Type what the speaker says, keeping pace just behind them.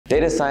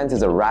Data science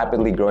is a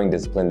rapidly growing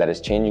discipline that is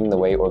changing the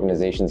way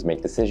organizations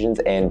make decisions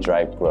and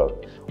drive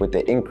growth. With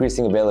the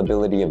increasing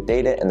availability of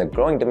data and the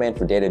growing demand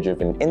for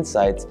data-driven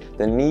insights,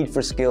 the need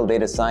for skilled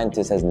data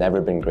scientists has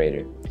never been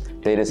greater.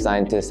 Data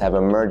scientists have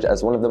emerged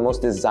as one of the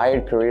most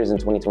desired careers in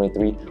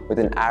 2023 with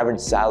an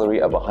average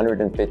salary of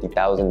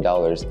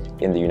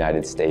 $150,000 in the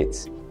United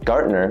States.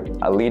 Gartner,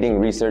 a leading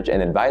research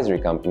and advisory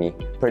company,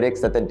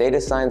 predicts that the data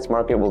science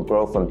market will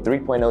grow from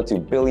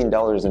 $3.02 billion in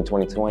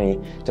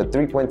 2020 to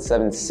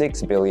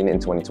 $3.76 billion in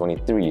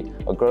 2023,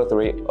 a growth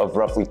rate of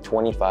roughly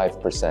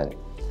 25%.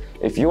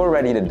 If you're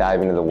ready to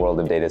dive into the world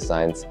of data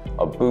science,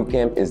 a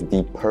bootcamp is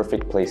the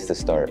perfect place to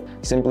start.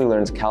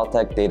 Simplilearn's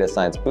Caltech Data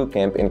Science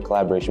Bootcamp, in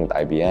collaboration with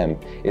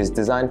IBM, is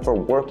designed for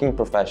working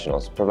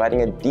professionals,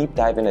 providing a deep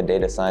dive into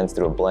data science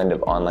through a blend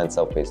of online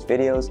self-paced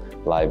videos,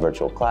 live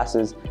virtual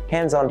classes,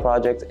 hands-on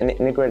projects, and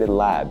integrated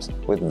labs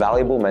with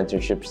valuable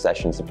mentorship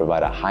sessions to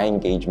provide a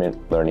high-engagement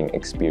learning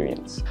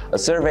experience. A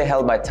survey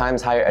held by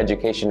Times Higher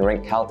Education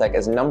ranked Caltech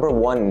as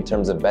 #1 in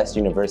terms of best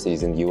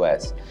universities in the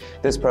US.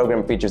 This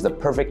program features the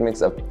perfect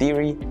mix of theory,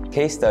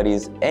 case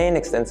studies, and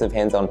extensive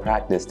hands-on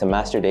practice to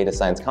master data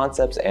science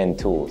concepts and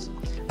tools.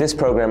 This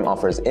program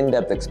offers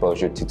in-depth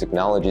exposure to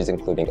technologies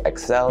including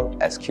Excel,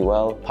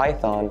 SQL,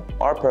 Python,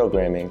 R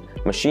programming,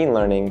 machine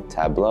learning,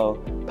 Tableau,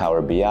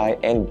 Power BI,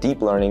 and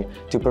deep learning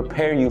to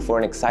prepare you for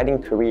an exciting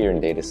career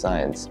in data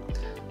science.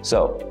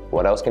 So,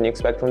 what else can you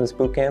expect from this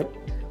bootcamp?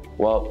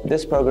 Well,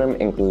 this program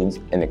includes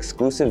an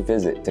exclusive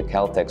visit to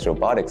Caltech's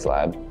robotics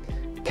lab,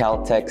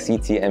 Caltech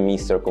CTME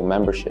Circle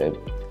membership,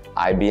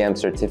 IBM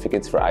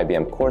certificates for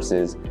IBM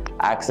courses,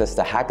 access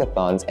to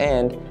hackathons,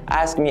 and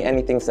Ask Me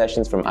Anything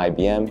sessions from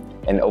IBM,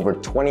 and over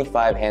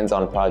 25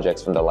 hands-on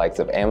projects from the likes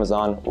of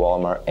Amazon,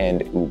 Walmart,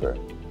 and Uber.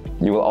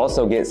 You will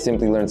also get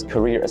Simplilearn's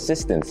Career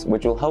Assistance,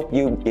 which will help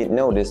you get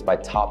noticed by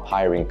top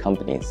hiring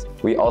companies.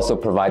 We also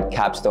provide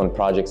capstone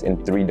projects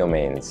in 3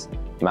 domains: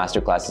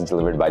 masterclasses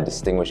delivered by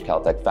distinguished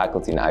Caltech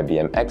faculty and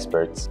IBM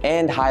experts,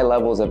 and high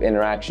levels of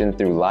interaction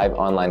through live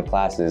online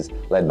classes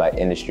led by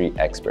industry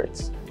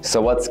experts. So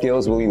what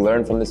skills will you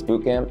learn from this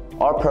bootcamp?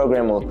 Our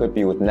program will equip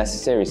you with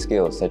necessary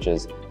skills such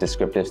as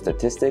descriptive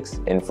statistics,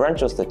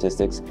 inferential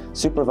statistics,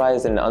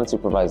 supervised and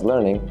unsupervised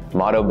learning,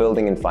 model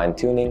building and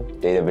fine-tuning,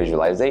 data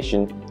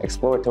visualization,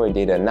 exploratory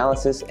data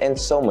analysis, and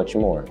so much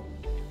more.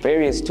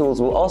 Various tools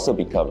will also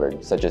be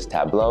covered, such as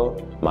Tableau,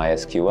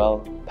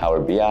 MySQL, Power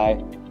BI,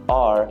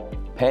 R,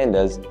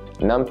 Pandas,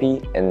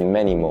 NumPy, and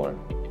many more.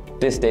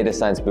 This Data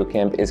Science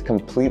Bootcamp is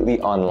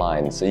completely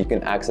online, so you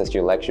can access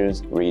your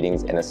lectures,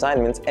 readings, and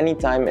assignments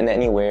anytime and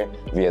anywhere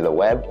via the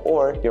web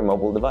or your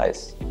mobile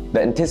device.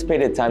 The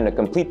anticipated time to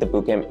complete the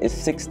bootcamp is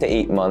 6 to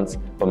 8 months,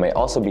 but may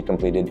also be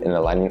completed in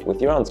alignment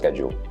with your own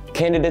schedule.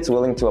 Candidates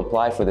willing to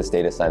apply for this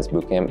Data Science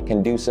Bootcamp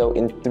can do so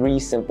in 3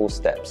 simple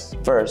steps.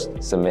 First,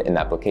 submit an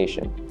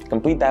application.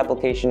 Complete the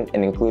application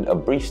and include a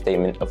brief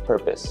statement of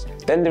purpose.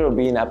 Then there will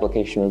be an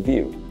application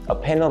review. A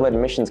panel of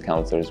admissions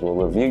counselors will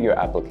review your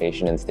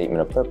application and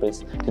statement of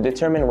purpose to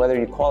determine whether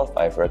you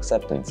qualify for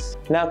acceptance.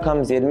 Now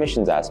comes the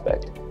admissions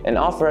aspect. An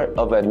offer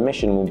of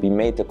admission will be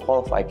made to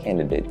qualified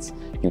candidates.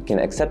 You can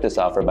accept this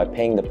offer by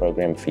paying the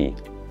program fee.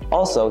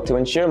 Also, to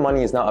ensure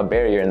money is not a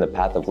barrier in the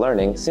path of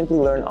learning,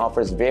 Simplilearn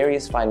offers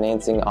various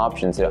financing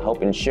options to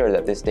help ensure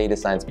that this Data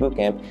Science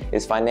Bootcamp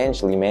is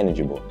financially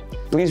manageable.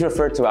 Please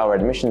refer to our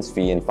admissions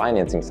fee and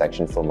financing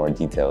section for more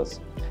details.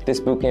 This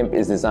bootcamp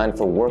is designed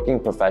for working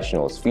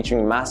professionals,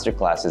 featuring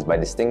masterclasses by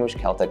distinguished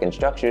Caltech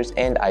instructors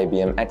and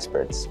IBM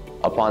experts.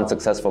 Upon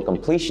successful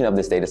completion of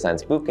this Data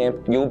Science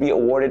Bootcamp, you will be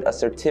awarded a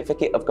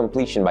Certificate of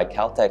Completion by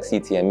Caltech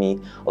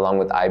CTME, along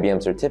with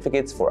IBM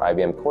certificates for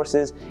IBM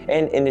courses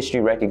and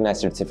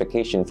industry-recognized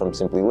certification from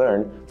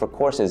Simplilearn for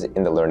courses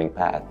in the learning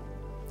path.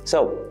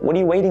 So, what are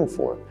you waiting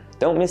for?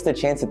 Don't miss the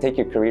chance to take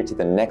your career to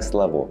the next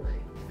level.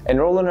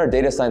 Enroll in our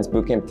Data Science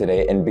Bootcamp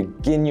today and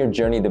begin your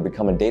journey to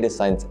become a data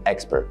science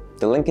expert.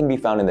 The link can be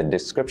found in the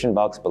description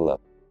box below.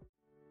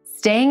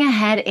 Staying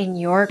ahead in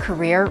your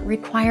career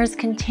requires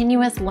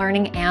continuous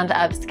learning and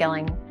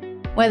upskilling.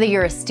 Whether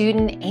you're a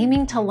student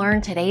aiming to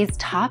learn today's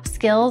top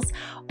skills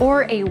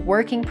or a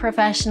working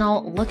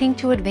professional looking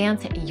to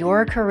advance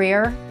your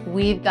career,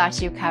 we've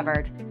got you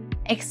covered.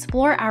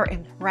 Explore our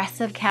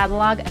impressive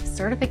catalog of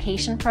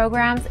certification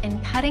programs in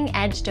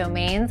cutting-edge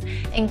domains,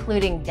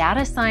 including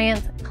data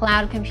science,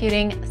 cloud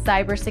computing,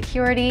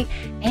 cybersecurity,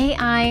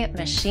 AI,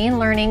 machine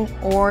learning,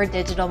 or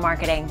digital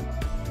marketing.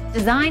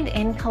 Designed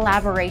in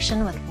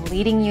collaboration with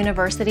leading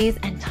universities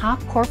and top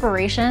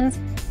corporations,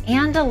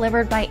 and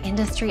delivered by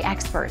industry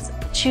experts,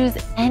 choose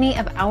any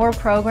of our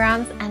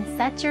programs and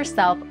set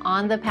yourself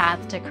on the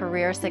path to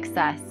career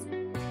success.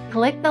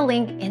 Click the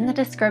link in the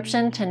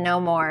description to know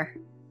more.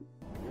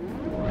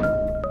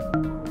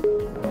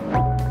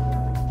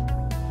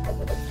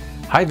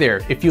 Hi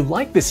there, if you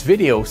like this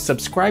video,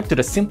 subscribe to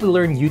the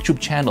Simplilearn YouTube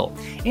channel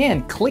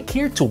and click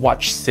here to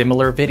watch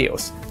similar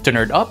videos. To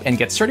nerd up and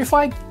get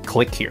certified,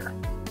 click here.